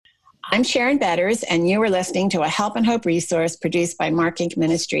I'm Sharon Betters, and you are listening to a Help and Hope resource produced by Mark Inc.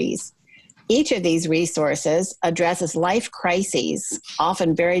 Ministries. Each of these resources addresses life crises,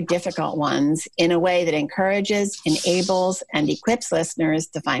 often very difficult ones, in a way that encourages, enables, and equips listeners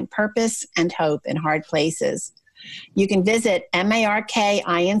to find purpose and hope in hard places. You can visit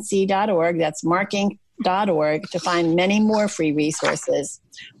markinc.org, that's markinc.org, to find many more free resources,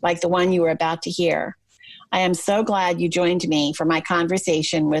 like the one you are about to hear. I am so glad you joined me for my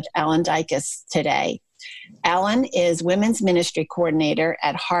conversation with Ellen Dykus today. Ellen is Women's Ministry Coordinator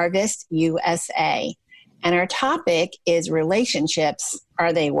at Harvest USA, and our topic is relationships,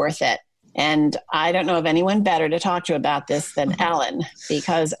 are they worth it? And I don't know of anyone better to talk to about this than Ellen,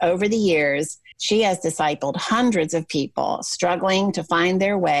 because over the years, she has discipled hundreds of people struggling to find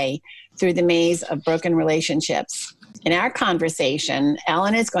their way through the maze of broken relationships. In our conversation,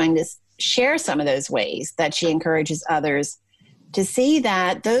 Ellen is going to share some of those ways that she encourages others to see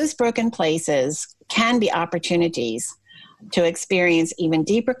that those broken places can be opportunities to experience even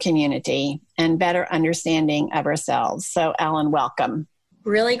deeper community and better understanding of ourselves. So, Ellen, welcome.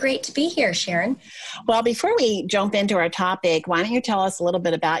 Really great to be here, Sharon. Well, before we jump into our topic, why don't you tell us a little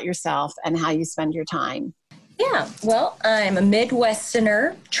bit about yourself and how you spend your time? Yeah, well, I'm a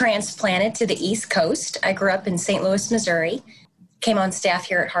Midwesterner transplanted to the East Coast. I grew up in St. Louis, Missouri, came on staff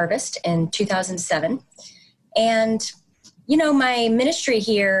here at Harvest in 2007. And, you know, my ministry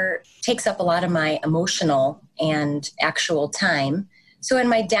here takes up a lot of my emotional and actual time. So in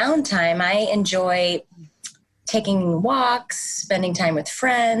my downtime, I enjoy taking walks, spending time with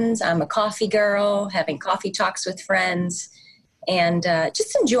friends. I'm a coffee girl, having coffee talks with friends, and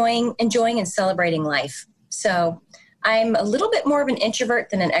just enjoying and celebrating life. So I'm a little bit more of an introvert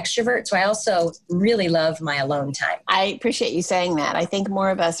than an extrovert, so I also really love my alone time. I appreciate you saying that. I think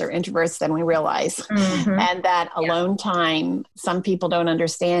more of us are introverts than we realize. Mm-hmm. And that alone time, some people don't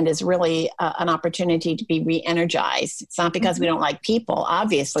understand, is really an opportunity to be re-energized. It's not because we don't like people,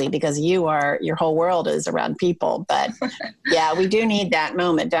 obviously, because your whole world is around people. But yeah, we do need that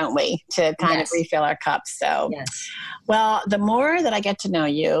moment, don't we, to kind of refill our cups. So, well, the more that I get to know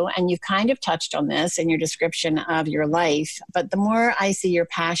you, and you've kind of touched on this in your description of your life, but the more I see your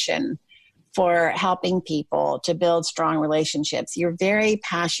passion for helping people to build strong relationships. You're very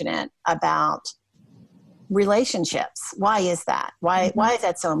passionate about relationships. Why is that? Why is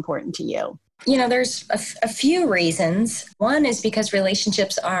that so important to you? You know, there's a few reasons. One is because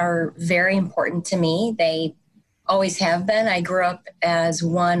relationships are very important to me. They always have been. I grew up as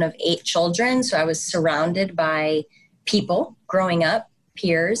one of 8 children, so I was surrounded by people growing up,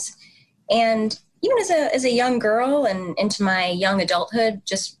 peers. And even as a young girl and into my young adulthood,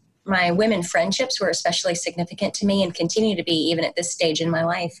 just my women friendships were especially significant to me and continue to be even at this stage in my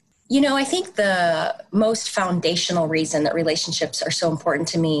life. You know, I think the most foundational reason that relationships are so important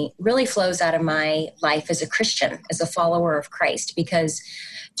to me really flows out of my life as a Christian, as a follower of Christ, because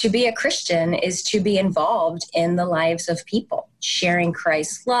to be a Christian is to be involved in the lives of people, sharing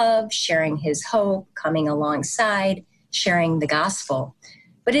Christ's love, sharing his hope, coming alongside, sharing the gospel.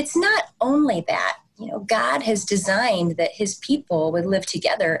 But it's not only that. You know, God has designed that his people would live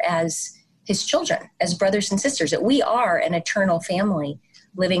together as his children, as brothers and sisters, that we are an eternal family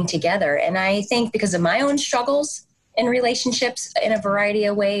living together. And I think because of my own struggles in relationships in a variety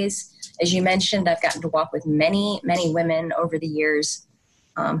of ways, as you mentioned, I've gotten to walk with many, many women over the years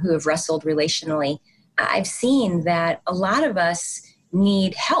who have wrestled relationally. I've seen that a lot of us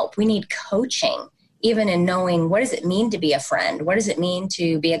need help. We need coaching. Even in knowing, what does it mean to be a friend? What does it mean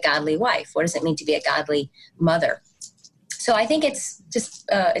to be a godly wife? What does it mean to be a godly mother? So I think it's just,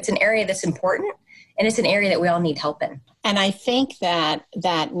 it's an area that's important, and it's an area that we all need help in. And I think that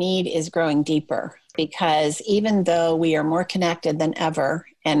need is growing deeper, because even though we are more connected than ever,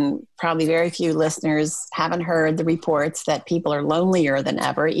 and probably very few listeners haven't heard the reports that people are lonelier than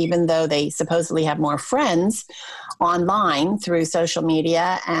ever, even though they supposedly have more friends online through social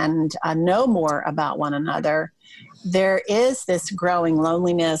media and know more about one another, there is this growing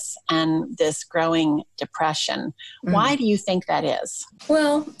loneliness and this growing depression. Why do you think that is?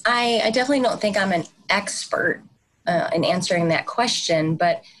 Well, I definitely don't think I'm an expert in answering that question,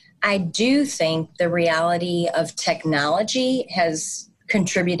 but I do think the reality of technology has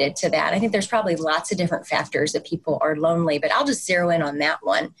contributed to that. I think there's probably lots of different factors that people are lonely, but I'll just zero in on that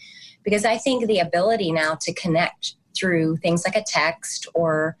one, because I think the ability now to connect through things like a text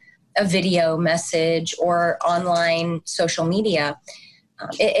or a video message or online social media,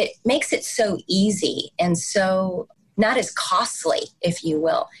 it makes it so easy and so not as costly, if you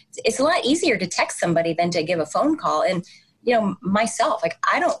will. It's a lot easier to text somebody than to give a phone call. And, you know, myself, like,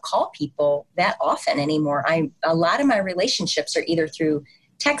 I don't call people that often anymore. A lot of my relationships are either through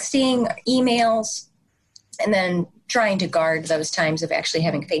texting, emails, and then trying to guard those times of actually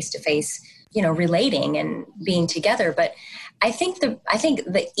having face-to-face, relating and being together. But I think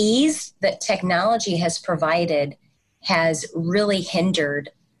the ease that technology has provided has really hindered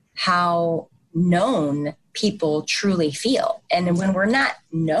how known people truly feel. And when we're not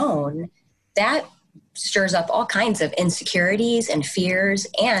known, that stirs up all kinds of insecurities and fears,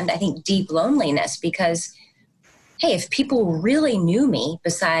 and I think deep loneliness, because, hey, if people really knew me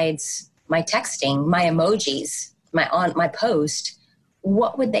besides my texting, my emojis, my post,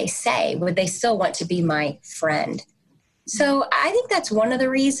 what would they say? Would they still want to be my friend? So I think that's one of the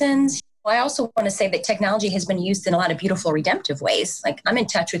reasons. I also want to say that technology has been used in a lot of beautiful, redemptive ways. Like, I'm in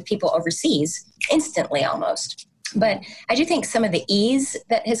touch with people overseas instantly almost. But I do think some of the ease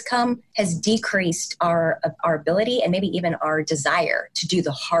that has come has decreased our ability and maybe even our desire to do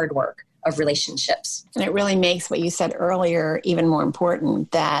the hard work of relationships. And it really makes what you said earlier even more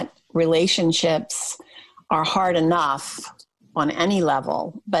important, that relationships are hard enough on any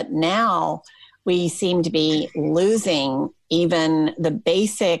level, but now we seem to be losing even the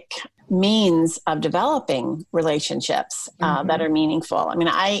basic means of developing relationships that are meaningful. I mean,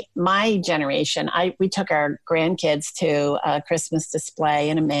 my generation, we took our grandkids to a Christmas display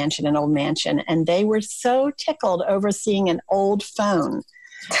in an old mansion, and they were so tickled over seeing an old phone.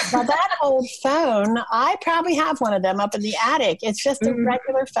 Now, that old phone, I probably have one of them up in the attic. It's just a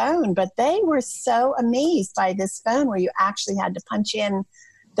regular phone, but they were so amazed by this phone where you actually had to punch in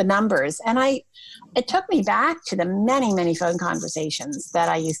the numbers. And it took me back to the many, many phone conversations that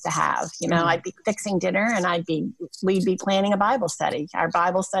I used to have. I'd be fixing dinner and we'd be planning a Bible study. Our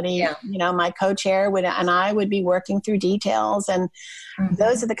Bible study, my co-chair and I would be working through details. And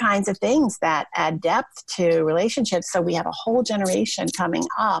those are the kinds of things that add depth to relationships. So we have a whole generation coming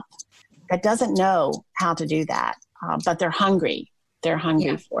up that doesn't know how to do that, but they're hungry. They're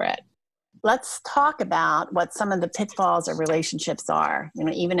hungry for it. Let's talk about what some of the pitfalls of relationships are.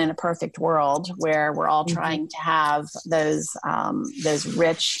 Even in a perfect world where we're all trying to have those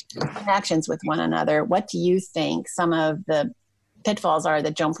rich connections with one another, what do you think some of the pitfalls are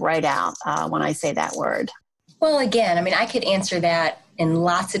that jump right out when I say that word? Well, again, I could answer that in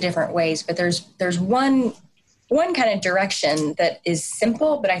lots of different ways, but there's one kind of direction that is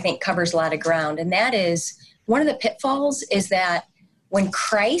simple, but I think covers a lot of ground, and that is one of the pitfalls is that when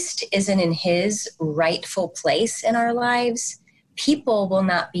Christ isn't in his rightful place in our lives, people will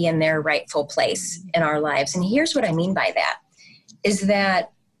not be in their rightful place in our lives. And here's what I mean by that, is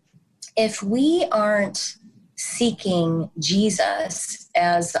that if we aren't seeking Jesus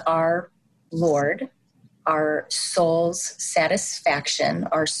as our Lord, our soul's satisfaction,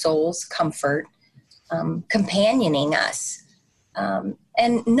 our soul's comfort, companioning us,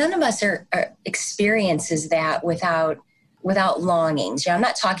 and none of us are experiences that without longings. I'm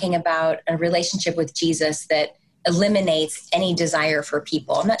not talking about a relationship with Jesus that eliminates any desire for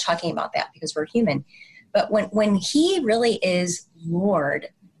people. I'm not talking about that because we're human. But when he really is Lord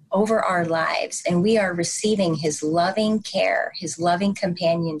over our lives and we are receiving his loving care, his loving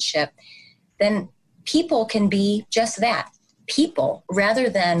companionship, then people can be just that, people, rather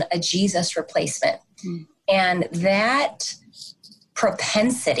than a Jesus replacement. And that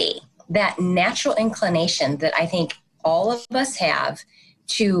propensity, that natural inclination that I think all of us have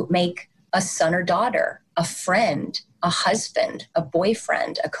to make a son or daughter, a friend, a husband, a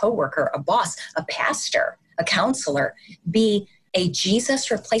boyfriend, a coworker, a boss, a pastor, a counselor, be a Jesus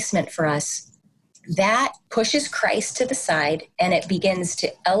replacement for us, that pushes Christ to the side and it begins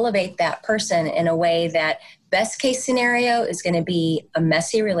to elevate that person in a way that best case scenario is going to be a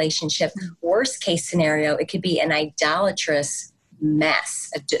messy relationship. Worst case scenario, it could be an idolatrous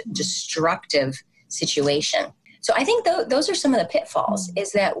mess, a destructive situation. So I think those are some of the pitfalls,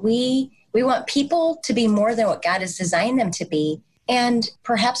 is that we want people to be more than what God has designed them to be. And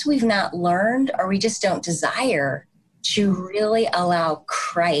perhaps we've not learned, or we just don't desire to really allow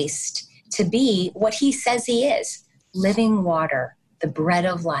Christ to be what he says he is: living water, the bread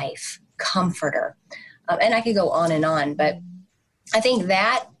of life, comforter. And I could go on, but I think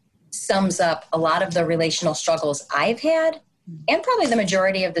that sums up a lot of the relational struggles I've had, and probably the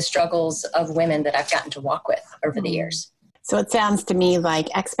majority of the struggles of women that I've gotten to walk with over the years. So it sounds to me like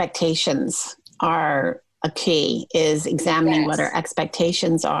expectations are a key, is examining what our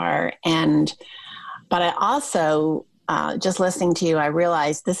expectations are. But I also, just listening to you, I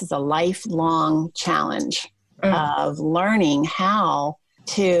realized this is a lifelong challenge of learning how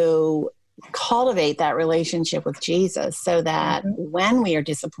to cultivate that relationship with Jesus, so that when we are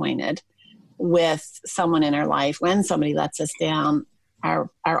disappointed with someone in our life, when somebody lets us down, our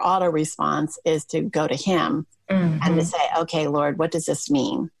auto response is to go to him and to say, okay, Lord, what does this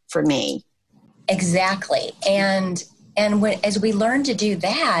mean for me? Exactly. And as we learn to do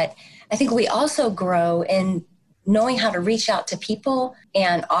that, I think we also grow in knowing how to reach out to people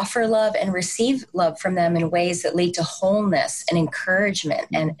and offer love and receive love from them in ways that lead to wholeness and encouragement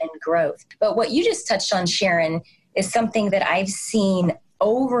and growth. But what you just touched on, Sharon, is something that I've seen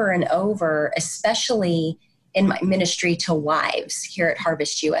over and over, especially in my ministry to wives here at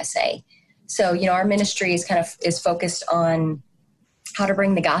Harvest USA. So, our ministry is focused on how to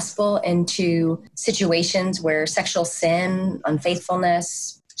bring the gospel into situations where sexual sin,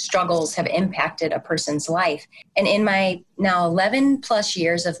 unfaithfulness, struggles have impacted a person's life. And in my now 11 plus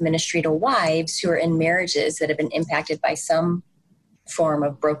years of ministry to wives who are in marriages that have been impacted by some form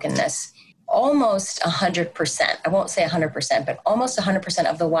of brokenness, almost 100%, I won't say 100%, but almost 100%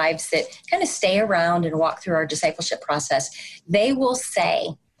 of the wives that kind of stay around and walk through our discipleship process, they will say,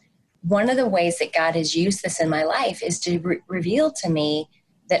 one of the ways that God has used this in my life is to reveal to me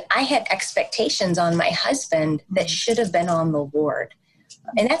that I had expectations on my husband that should have been on the Lord.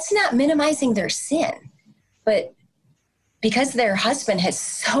 And that's not minimizing their sin, but because their husband has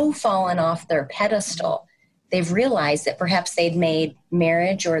so fallen off their pedestal, they've realized that perhaps they'd made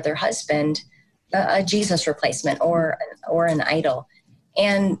marriage or their husband a Jesus replacement or an idol.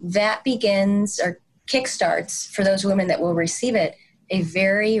 And that begins or kickstarts, for those women that will receive it, a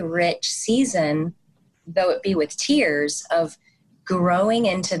very rich season, though it be with tears, of growing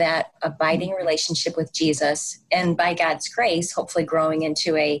into that abiding relationship with Jesus, and by God's grace, hopefully growing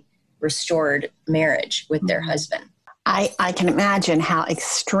into a restored marriage with their husband. I can imagine how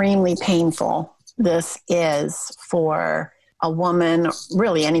extremely painful this is for a woman,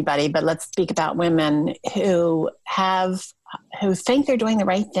 really anybody, but let's speak about women who think they're doing the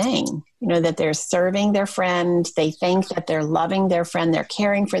right thing, that they're serving their friend. They think that they're loving their friend. They're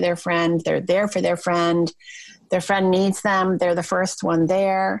caring for their friend. They're there for their friend. Their friend needs them. They're the first one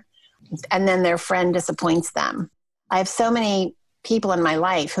there. And then their friend disappoints them. I have so many people in my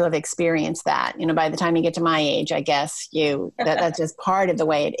life who have experienced that. By the time you get to my age, I guess that's just part of the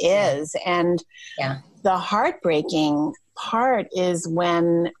way it is. And the heartbreaking part is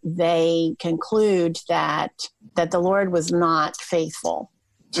when they conclude that the Lord was not faithful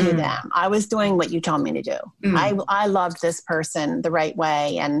to them. I was doing what you told me to do. I loved this person the right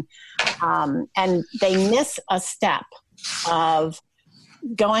way. And they miss a step of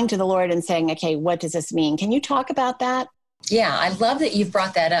going to the Lord and saying, okay, what does this mean? Can you talk about that? Yeah, I love that you've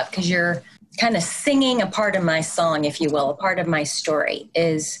brought that up, because you're kind of singing a part of my song, if you will, a part of my story.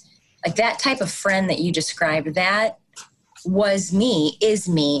 Is like that type of friend that you described, that is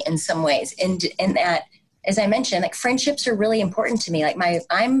me in some ways. And that, as I mentioned, like friendships are really important to me. Like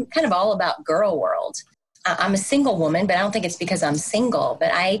I'm kind of all about girl world. I'm a single woman, but I don't think it's because I'm single,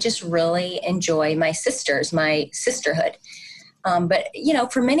 but I just really enjoy my sisters, my sisterhood. But,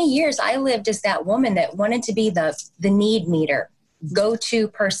 for many years, I lived as that woman that wanted to be the need meter, go-to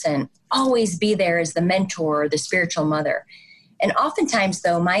person, always be there as the mentor or the spiritual mother. And oftentimes,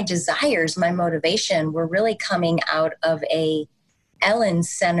 though, my desires, my motivation were really coming out of a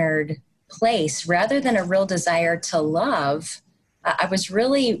Ellen-centered place rather than a real desire to love. I was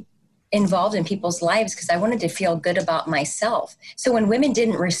really involved in people's lives because I wanted to feel good about myself. So when women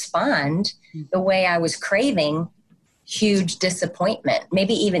didn't respond the way I was craving, huge disappointment,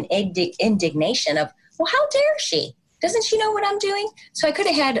 maybe even indignation of, well, how dare she? Doesn't she know what I'm doing? So I could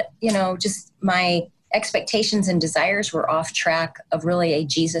have had, just my expectations and desires were off track of really a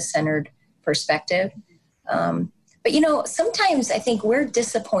Jesus-centered perspective. But, sometimes I think we're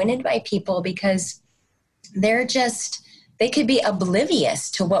disappointed by people because they could be oblivious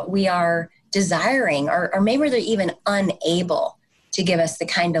to what we are desiring, or maybe they're even unable to give us the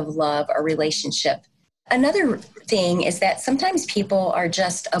kind of love or relationship. Another thing is that sometimes people are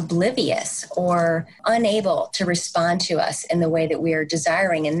just oblivious or unable to respond to us in the way that we are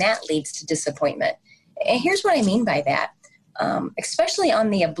desiring, and that leads to disappointment. And here's what I mean by that. Especially on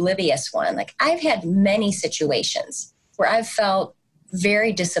the oblivious one, like I've had many situations where I've felt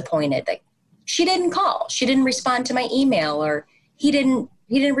very disappointed. Like she didn't call, she didn't respond to my email, or he didn't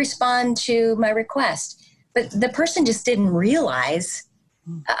respond to my request. But the person just didn't realize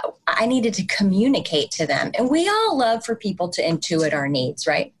I needed to communicate to them. And we all love for people to intuit our needs,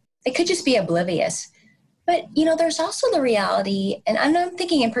 right? They could just be oblivious. But, there's also the reality, and I'm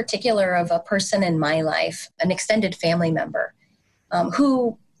thinking in particular of a person in my life, an extended family member,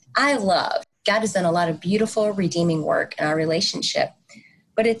 who I love. God has done a lot of beautiful, redeeming work in our relationship.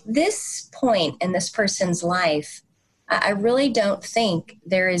 But at this point in this person's life, I really don't think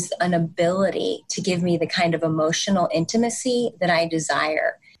there is an ability to give me the kind of emotional intimacy that I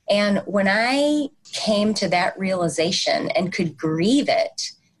desire. And when I came to that realization and could grieve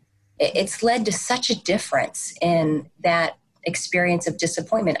it, it's led to such a difference in that experience of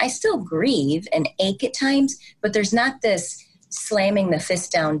disappointment. I still grieve and ache at times, but there's not this slamming the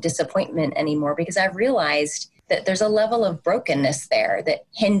fist down disappointment anymore, because I've realized that there's a level of brokenness there that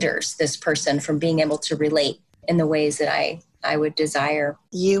hinders this person from being able to relate in the ways that I would desire.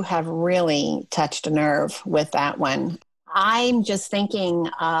 You have really touched a nerve with that one. I'm just thinking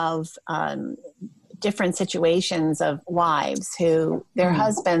of different situations of wives who their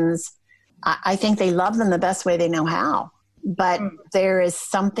husbands, I think they love them the best way they know how, but there is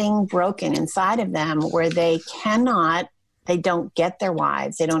something broken inside of them where they don't get their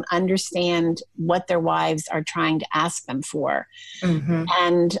wives. They don't understand what their wives are trying to ask them for. Mm-hmm.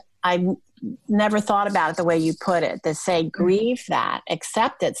 And I never thought about it the way you put it, to say, grieve that,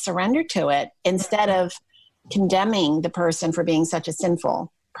 accept it, surrender to it, instead of condemning the person for being such a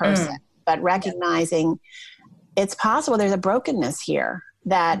sinful person, but recognizing it's possible there's a brokenness here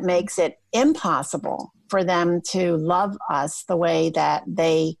that makes it impossible for them to love us the way that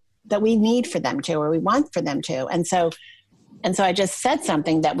we need for them to, or we want for them to. And so I just said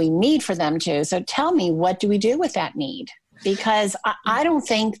something that we need for them to. So tell me, what do we do with that need? Because I don't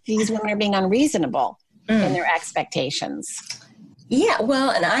think these women are being unreasonable in their expectations. Yeah,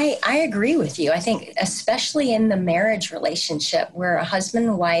 well, and I agree with you. I think especially in the marriage relationship where a husband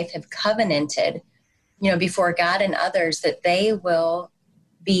and wife have covenanted, before God and others, that they will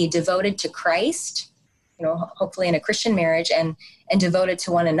be devoted to Christ, hopefully in a Christian marriage, and devoted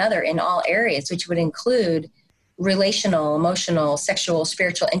to one another in all areas, which would include relational, emotional, sexual,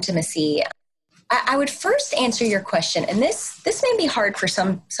 spiritual intimacy. I would first answer your question, and this may be hard for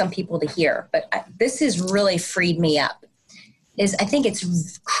some people to hear, but this has really freed me up, is I think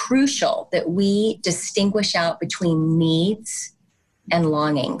it's crucial that we distinguish out between needs and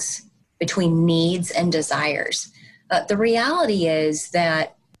longings, between needs and desires. The reality is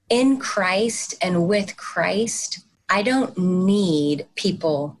that in Christ and with Christ, I don't need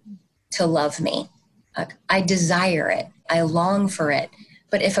people to love me. I desire it. I long for it.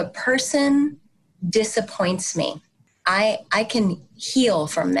 But if a person disappoints me, I can heal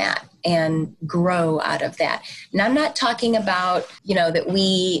from that and grow out of that. And I'm not talking about, that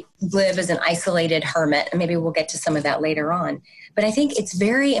we live as an isolated hermit, and maybe we'll get to some of that later on. But I think it's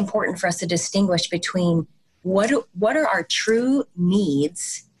very important for us to distinguish between what are our true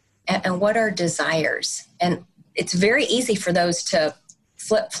needs and what are desires. And it's very easy for those to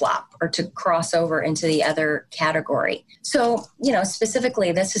flip-flop or to cross over into the other category. So,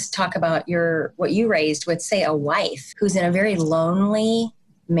 specifically, let's just talk about what you raised with, say, a wife who's in a very lonely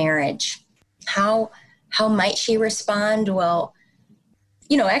marriage. How might she respond? Well,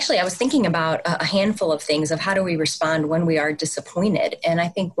 actually, I was thinking about a handful of things of how do we respond when we are disappointed. And I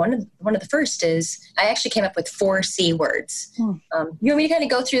think one of the first is, I actually came up with 4 C words. You want me to kind of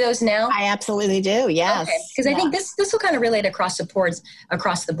go through those now? I absolutely do, yes. Because I think this will kind of relate across the boards.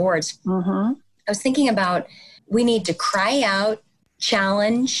 Mm-hmm. I was thinking about, we need to cry out,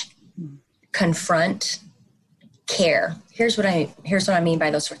 challenge, confront, care. Here's what I mean by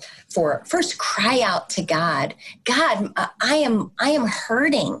those 4. First, cry out to God. God, I am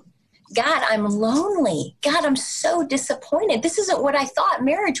hurting. God, I'm lonely. God, I'm so disappointed. This isn't what I thought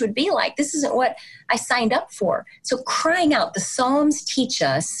marriage would be like. This isn't what I signed up for. So crying out, the Psalms teach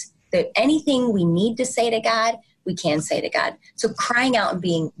us that anything we need to say to God, we can say to God. So crying out and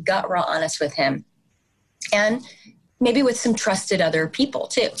being gut raw honest with him. And maybe with some trusted other people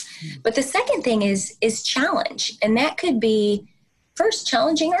too. But the second thing is challenge. And that could be first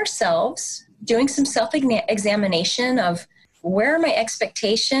challenging ourselves, doing some self-examination of, where are my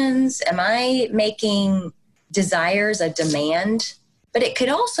expectations? Am I making desires a demand? But it could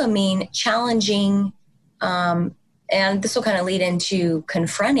also mean challenging, and this will kind of lead into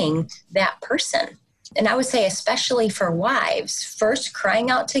confronting that person. And I would say, especially for wives, first crying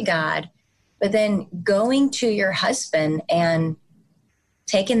out to God, but then going to your husband and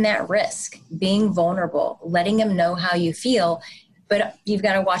taking that risk, being vulnerable, letting him know how you feel. But you've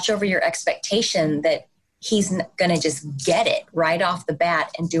got to watch over your expectation that he's going to just get it right off the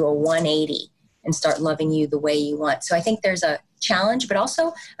bat and do a 180 and start loving you the way you want. So I think there's a challenge, but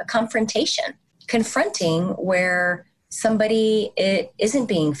also a confrontation, confronting where somebody isn't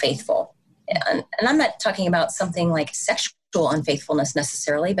being faithful. And I'm not talking about something like sexual unfaithfulness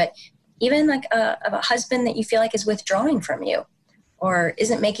necessarily, but even like a husband that you feel like is withdrawing from you or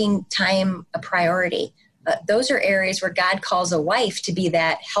isn't making time a priority. Those are areas where God calls a wife to be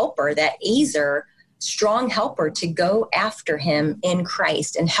that helper, that easer strong helper to go after him in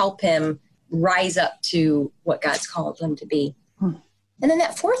Christ and help him rise up to what God's called him to be. And then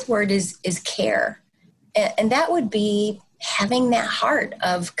that fourth word is care. And that would be having that heart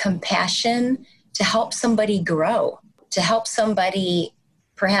of compassion to help somebody grow, to help somebody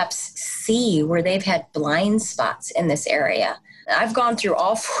perhaps see where they've had blind spots in this area. I've gone through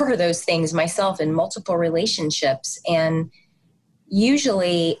all four of those things myself in multiple relationships. And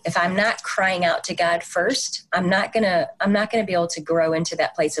usually if I'm not crying out to God first, I'm not gonna be able to grow into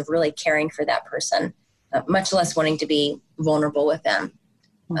that place of really caring for that person, much less wanting to be vulnerable with them.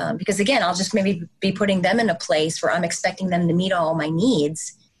 Because again, I'll just maybe be putting them in a place where I'm expecting them to meet all my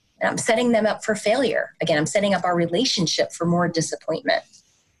needs, and I'm setting them up for failure. Again, I'm setting up our relationship for more disappointment.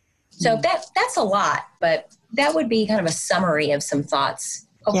 So that's a lot, but that would be kind of a summary of some thoughts,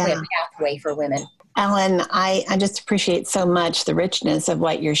 hopefully a pathway for women. Ellen, I just appreciate so much the richness of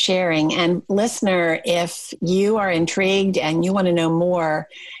what you're sharing. And listener, if you are intrigued and you want to know more,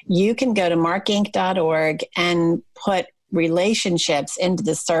 you can go to markinc.org and put relationships into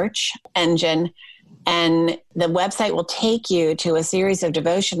the search engine, and the website will take you to a series of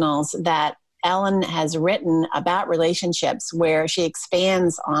devotionals that Ellen has written about relationships, where she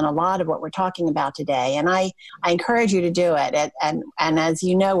expands on a lot of what we're talking about today. And I encourage you to do it. And as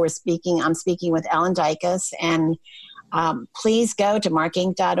you know, I'm speaking with Ellen Dykus, and please go to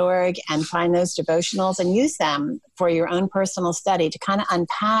markinc.org and find those devotionals and use them for your own personal study to kind of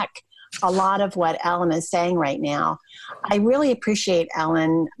unpack a lot of what Ellen is saying right now. I really appreciate,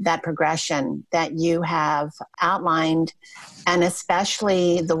 Ellen, that progression that you have outlined, and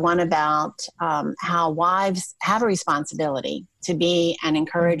especially the one about how wives have a responsibility to be an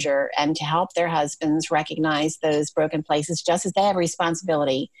encourager and to help their husbands recognize those broken places, just as they have a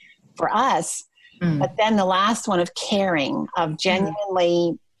responsibility for us. But then the last one of caring, of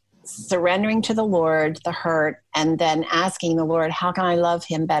genuinely surrendering to the Lord the hurt, and then asking the Lord, how can I love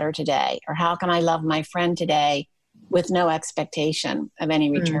him better today? Or how can I love my friend today with no expectation of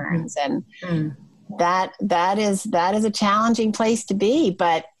any returns? And that is a challenging place to be,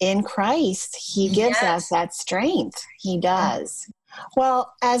 but in Christ, he gives us that strength. He does.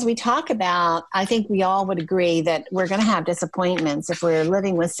 Well, as we talk about, I think we all would agree that we're going to have disappointments if we're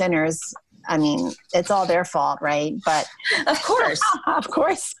living with sinners. I mean, it's all their fault, right? But of course,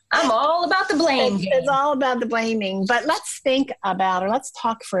 I'm all about the blame. It's all about the blaming. But let's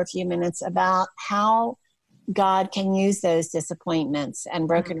talk for a few minutes about how God can use those disappointments and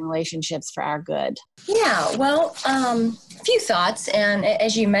broken relationships for our good. Yeah, well, a few thoughts. And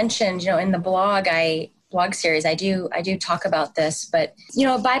as you mentioned, in the blog series, I do talk about this. But,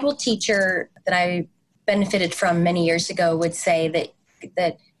 a Bible teacher that I benefited from many years ago would say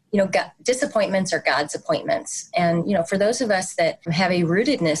that disappointments are God's appointments. And, for those of us that have a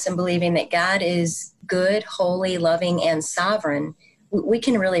rootedness in believing that God is good, holy, loving, and sovereign, we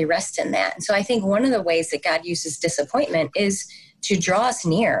can really rest in that. And so I think one of the ways that God uses disappointment is to draw us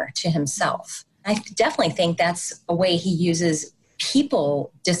near to himself. I definitely think that's a way he uses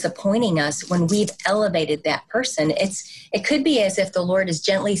people disappointing us when we've elevated that person. It could be as if the Lord is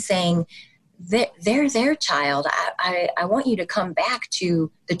gently saying, they're their child. I want you to come back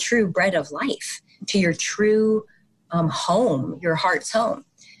to the true bread of life, to your true home, your heart's home.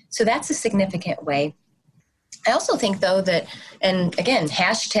 So that's a significant way. I also think, though, that, and again,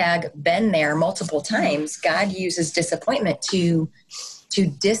 #been there multiple times, God uses disappointment to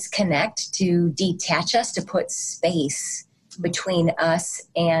disconnect, to detach us, to put space between us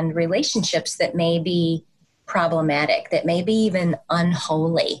and relationships that may be problematic, that may be even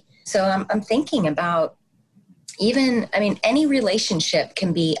unholy. So I'm thinking about any relationship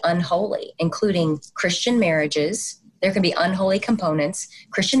can be unholy, including Christian marriages. There can be unholy components,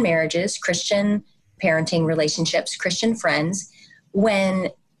 Christian marriages, Christian parenting relationships, Christian friends,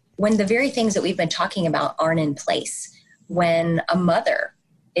 when the very things that we've been talking about aren't in place. When a mother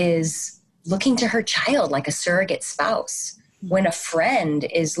is looking to her child like a surrogate spouse, when a friend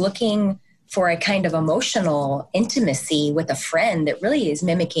is looking for a kind of emotional intimacy with a friend that really is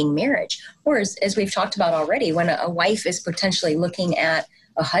mimicking marriage. Or as we've talked about already, when a wife is potentially looking at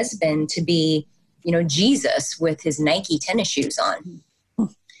a husband to be, Jesus with his Nike tennis shoes on.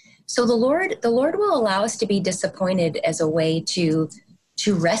 So the Lord will allow us to be disappointed as a way to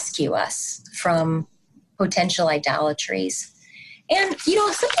rescue us from potential idolatries. And,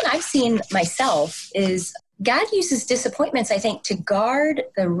 something I've seen myself is God uses disappointments, I think, to guard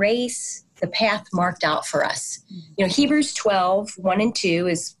the race, the path marked out for us. Hebrews 12, 1 and 2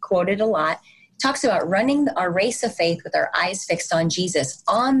 is quoted a lot. It talks about running our race of faith with our eyes fixed on Jesus,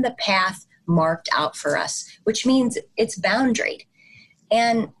 on the path marked out for us, which means it's boundaried.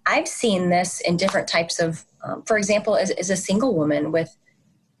 And I've seen this in different types of, for example, as a single woman with,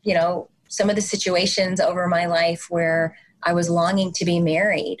 some of the situations over my life where I was longing to be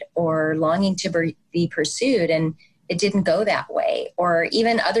married or longing to be pursued, and it didn't go that way, or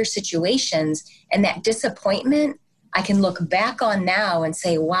even other situations. And that disappointment, I can look back on now and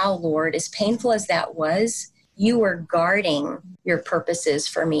say, wow, Lord, as painful as that was, you were guarding your purposes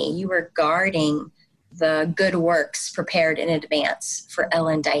for me. You were guarding the good works prepared in advance for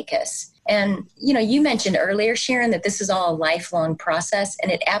Ellen Dicus. And, you mentioned earlier, Sharon, that this is all a lifelong process,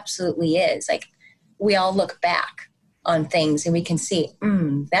 and it absolutely is. Like, we all look back on things and we can see,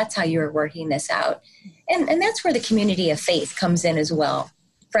 that's how you were working this out. And that's where the community of faith comes in as well.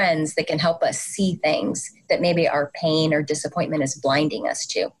 Friends that can help us see things that maybe our pain or disappointment is blinding us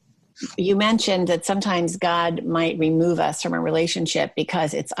to. You mentioned that sometimes God might remove us from a relationship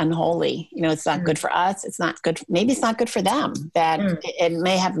because it's unholy. It's not good for us. It's not good. Maybe it's not good for them. That it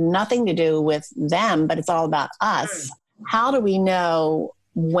may have nothing to do with them, but it's all about us. How do we know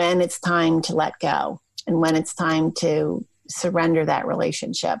when it's time to let go and when it's time to surrender that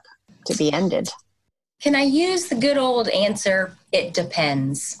relationship to be ended? Can I use the good old answer? It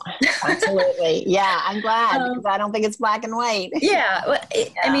depends. Absolutely. Yeah, I'm glad because I don't think it's black and white. Yeah. Well,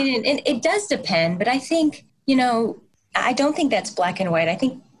 I mean, it does depend, but I think, I don't think that's black and white. I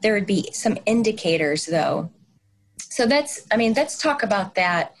think there would be some indicators though. So let's talk about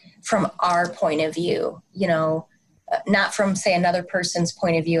that from our point of view, not from, say, another person's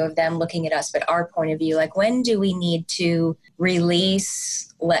point of view of them looking at us, but our point of view. Like, when do we need to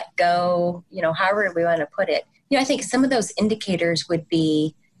release, let go, however we want to put it? I think some of those indicators would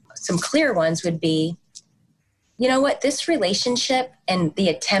be, some clear ones would be, this relationship and the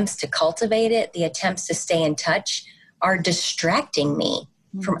attempts to cultivate it, the attempts to stay in touch are distracting me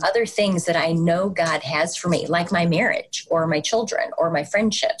from other things that I know God has for me, like my marriage or my children or my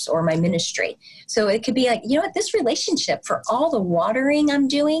friendships or my ministry. So it could be like, this relationship, for all the watering I'm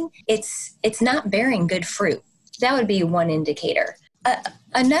doing, it's not bearing good fruit. That would be one indicator.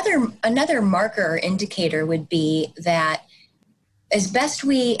 Another marker or indicator would be that as best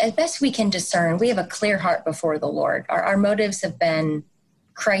we can discern, we have a clear heart before the Lord. Our motives have been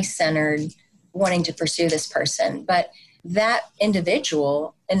Christ-centered, wanting to pursue this person. But that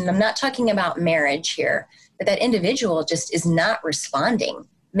individual, and I'm not talking about marriage here, but that individual just is not responding.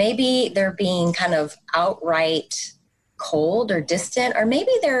 Maybe they're being kind of outright cold or distant, or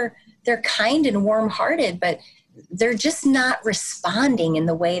maybe they're kind and warm-hearted, but they're just not responding in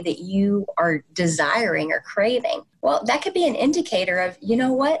the way that you are desiring or craving. Well, that could be an indicator of,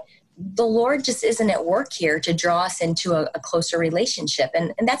 the Lord just isn't at work here to draw us into a closer relationship.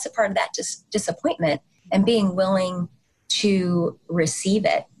 And that's a part of that disappointment, and being willing to receive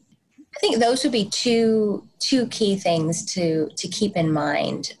it. I think those would be two key things to keep in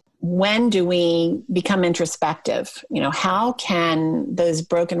mind. When do we become introspective? How can those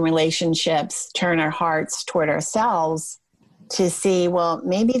broken relationships turn our hearts toward ourselves to see, well,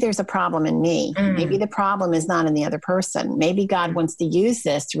 maybe there's a problem in me. Maybe the problem is not in the other person. Maybe God wants to use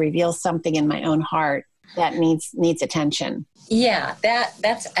this to reveal something in my own heart that needs attention. Yeah,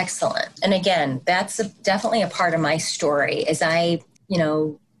 that's excellent. And again, that's definitely a part of my story as I,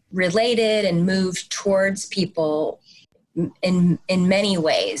 related and moved towards people in many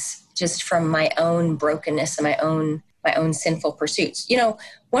ways, just from my own brokenness and my own sinful pursuits.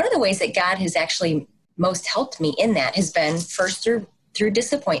 One of the ways that God has actually most helped me in that has been first through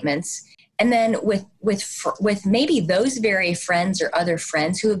disappointments, and then with maybe those very friends or other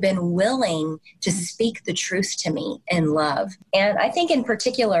friends who have been willing to speak the truth to me in love. And I think in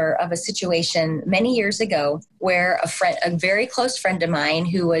particular of a situation many years ago where a very close friend of mine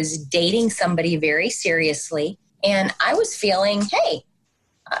who was dating somebody very seriously, and I was feeling, hey,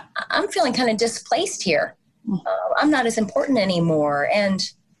 I'm feeling kind of displaced here. I'm not as important anymore. And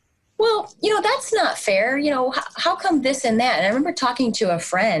well, that's not fair. How come this and that? And I remember talking to a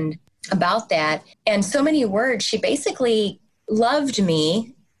friend about that, and so many words. She basically loved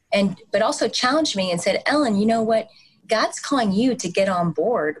me, but also challenged me and said, Ellen, you know what? God's calling you to get on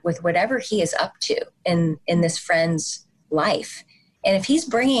board with whatever he is up to in this friend's life. And if he's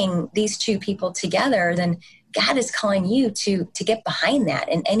bringing these two people together, then God is calling you to get behind that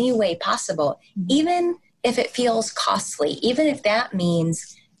in any way possible, even if it feels costly, even if that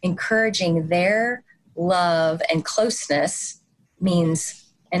means encouraging their love and closeness means,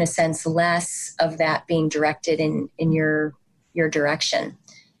 in a sense, less of that being directed in your direction.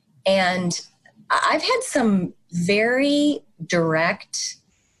 And I've had some very direct,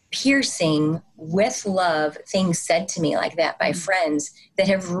 piercing, with love things said to me like that by friends that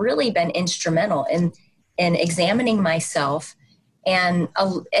have really been instrumental in examining myself and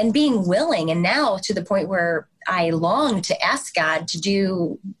being willing. And now to the point where I long to ask God to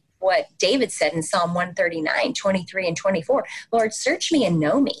do what David said in Psalm 139, 23 and 24. Lord, search me and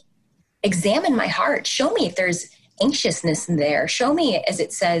know me. Examine my heart. Show me if there's anxiousness in there. Show me, as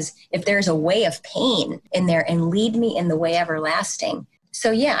it says, if there's a way of pain in there, and lead me in the way everlasting. So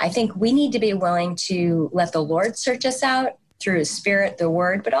yeah, I think we need to be willing to let the Lord search us out through his Spirit, the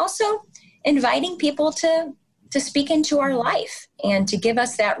word, but also inviting people to speak into our life and to give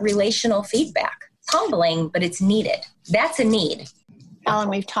us that relational feedback. Humbling, but it's needed. That's a need. Ellen,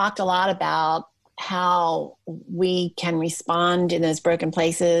 we've talked a lot about how we can respond in those broken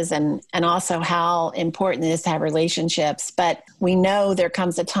places and also how important it is to have relationships. But we know there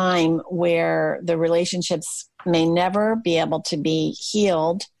comes a time where the relationships may never be able to be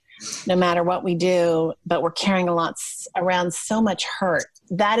healed no matter what we do, but we're carrying around so much hurt.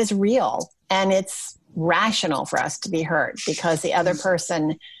 That is real. And it's rational for us to be hurt because the other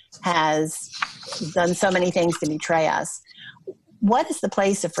person has done so many things to betray us. What is the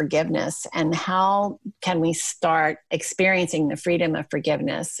place of forgiveness, and how can we start experiencing the freedom of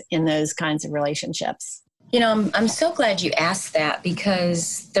forgiveness in those kinds of relationships? You know, I'm so glad you asked that,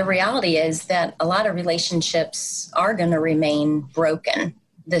 because the reality is that a lot of relationships are going to remain broken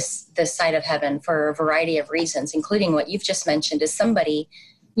this side of heaven for a variety of reasons, including what you've just mentioned, is somebody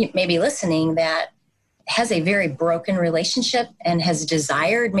maybe listening that has a very broken relationship and has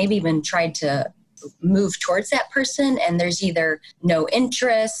desired, maybe even tried to move towards that person, and there's either no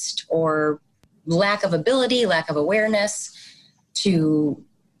interest or lack of ability, lack of awareness to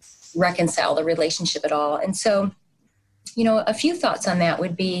reconcile the relationship at all. And so, you know, a few thoughts on that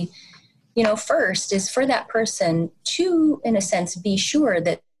would be, you know, first is for that person to, in a sense, be sure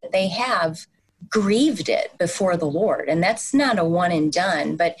that they have grieved it before the Lord. And that's not a one and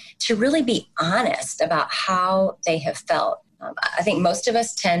done, but to really be honest about how they have felt. I think most of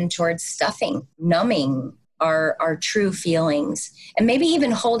us tend towards stuffing, numbing our true feelings, and maybe even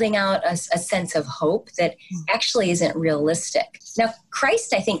holding out a sense of hope that actually isn't realistic. Now,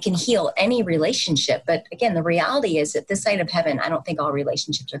 Christ, I think, can heal any relationship. But again, the reality is that this side of heaven, I don't think all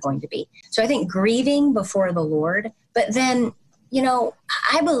relationships are going to be. So I think grieving before the Lord, but then, you know,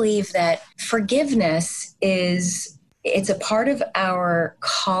 I believe that forgiveness it's a part of our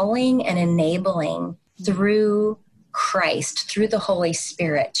calling and enabling through Christ, through the Holy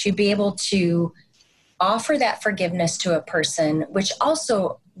Spirit, to be able to offer that forgiveness to a person, which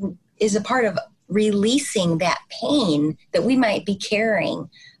also is a part of releasing that pain that we might be carrying,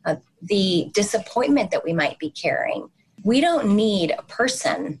 the disappointment that we might be carrying. We don't need a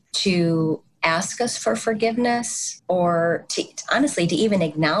person to ask us for forgiveness or to honestly to even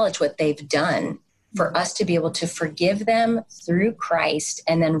acknowledge what they've done for us to be able to forgive them through Christ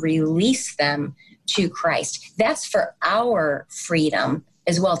and then release them to Christ. That's for our freedom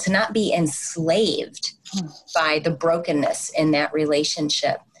as well, to not be enslaved by the brokenness in that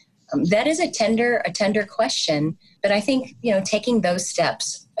relationship. That is a tender question, but I think, you know, taking those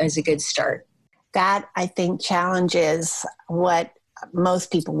steps is a good start. That, I think, challenges what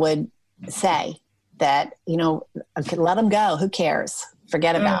most people would say, that, you know, let them go. Who cares?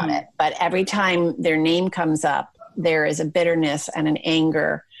 Forget about it. But every time their name comes up, there is a bitterness and an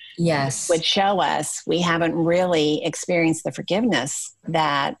anger. Yes. Would show us we haven't really experienced the forgiveness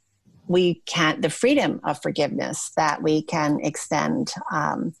that we can, the freedom of forgiveness that we can extend.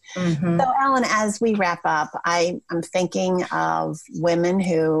 So, Ellen, as we wrap up, I'm thinking of women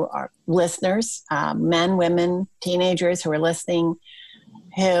who are listeners, men, women, teenagers who are listening,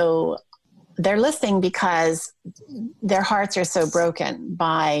 who they're listening because their hearts are so broken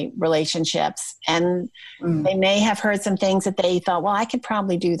by relationships. And they may have heard some things that they thought, well, I could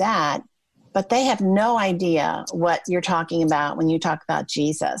probably do that. But they have no idea what you're talking about when you talk about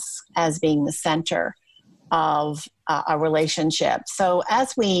Jesus as being the center of a relationship. So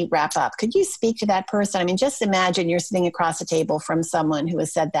as we wrap up, could you speak to that person? I mean, just imagine you're sitting across the table from someone who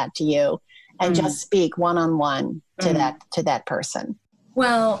has said that to you, and just speak one-on-one to that person.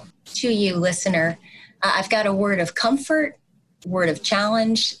 Well, to you, listener, I've got a word of comfort, word of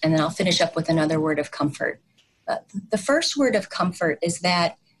challenge, and then I'll finish up with another word of comfort. The first word of comfort is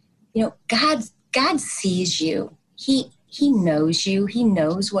that, you know, God sees you. He knows you. He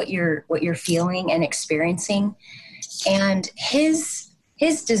knows what you're feeling and experiencing, and his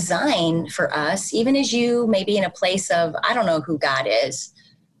design for us, even as you may be in a place of, I don't know who God is.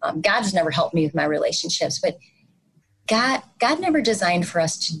 God's never helped me with my relationships, but God never designed for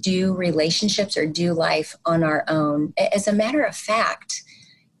us to do relationships or do life on our own. As a matter of fact,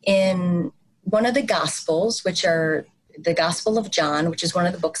 in one of the Gospels, which are the Gospel of John, which is one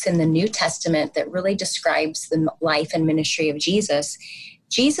of the books in the New Testament that really describes the life and ministry of Jesus.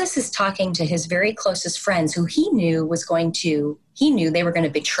 Jesus is talking to his very closest friends who he knew they were going to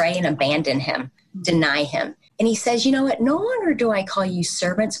betray and abandon him, deny him. And he says, you know what? No longer do I call you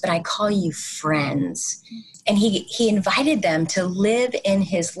servants, but I call you friends. And he invited them to live in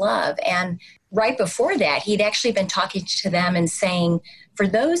his love. And right before that, he'd actually been talking to them and saying, for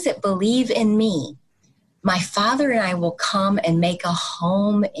those that believe in me, my Father and I will come and make a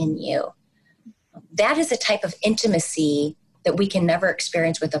home in you. That is a type of intimacy that we can never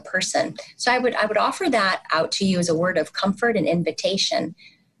experience with a person. So I would offer that out to you as a word of comfort and invitation.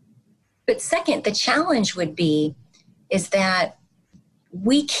 But second, the challenge would be is that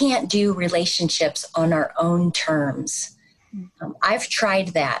we can't do relationships on our own terms. I've tried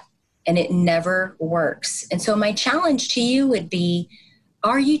that and it never works. And so my challenge to you would be,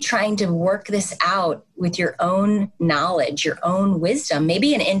 are you trying to work this out with your own knowledge, your own wisdom,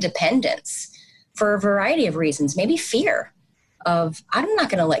 maybe an independence for a variety of reasons, maybe fear of, I'm not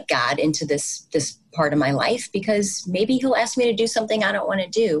going to let God into this part of my life because maybe he'll ask me to do something I don't want to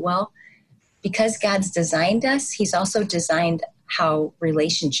do. Well, because God's designed us, he's also designed how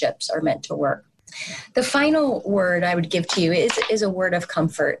relationships are meant to work. The final word I would give to you is a word of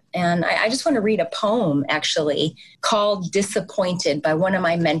comfort. And I just want to read a poem, actually, called Disappointed by one of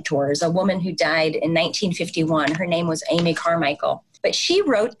my mentors, a woman who died in 1951. Her name was Amy Carmichael. But she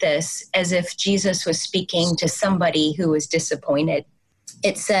wrote this as if Jesus was speaking to somebody who was disappointed.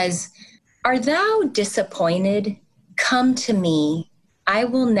 It says, "Are thou disappointed? Come to me. I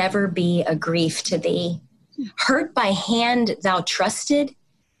will never be a grief to thee. Hurt by hand thou trusted?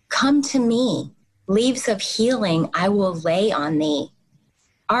 Come to me. Leaves of healing I will lay on thee.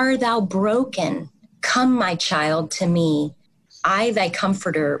 Are thou broken? Come, my child, to me. I, thy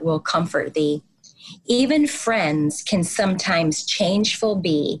comforter, will comfort thee. Even friends can sometimes changeful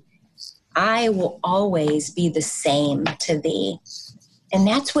be. I will always be the same to thee." And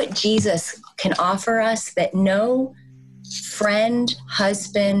that's what Jesus can offer us, that no friend,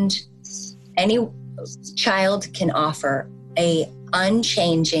 husband, any child can offer, a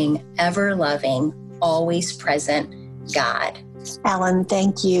unchanging, ever-loving, always present God. Ellen,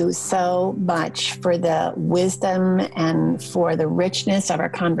 thank you so much for the wisdom and for the richness of our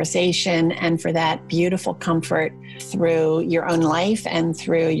conversation and for that beautiful comfort through your own life and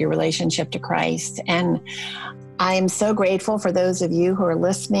through your relationship to Christ. And I am so grateful for those of you who are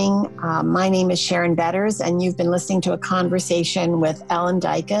listening. My name is Sharon Betters, and you've been listening to a conversation with Ellen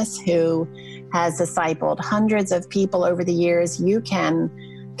Dykus, who has discipled hundreds of people over the years. You can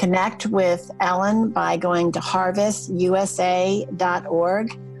connect with Ellen by going to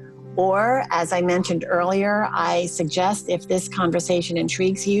harvestusa.org. Or, as I mentioned earlier, I suggest if this conversation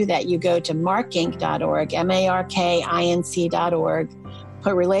intrigues you that you go to markinc.org, markinc.org,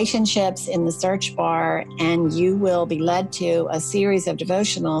 put relationships in the search bar, and you will be led to a series of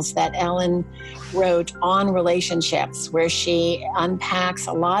devotionals that Ellen wrote on relationships, where she unpacks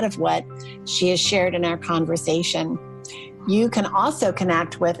a lot of what she has shared in our conversation. You can also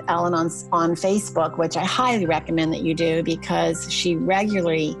connect with Ellen on Facebook, which I highly recommend that you do, because she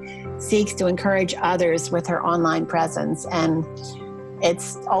regularly seeks to encourage others with her online presence. And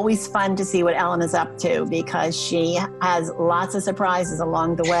it's always fun to see what Ellen is up to, because she has lots of surprises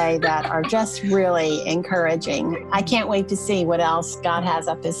along the way that are just really encouraging. I can't wait to see what else God has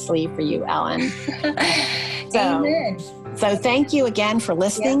up his sleeve for you, Ellen. Amen. So thank you again for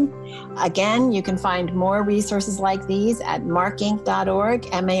listening. Yeah. Again, you can find more resources like these at markinc.org,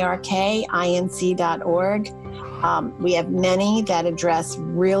 markinc.org. We have many that address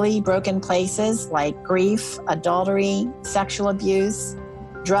really broken places like grief, adultery, sexual abuse,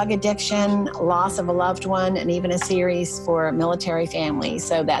 drug addiction, loss of a loved one, and even a series for military families.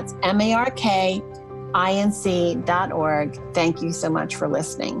 So that's markinc.org. Thank you so much for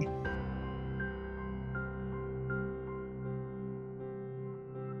listening.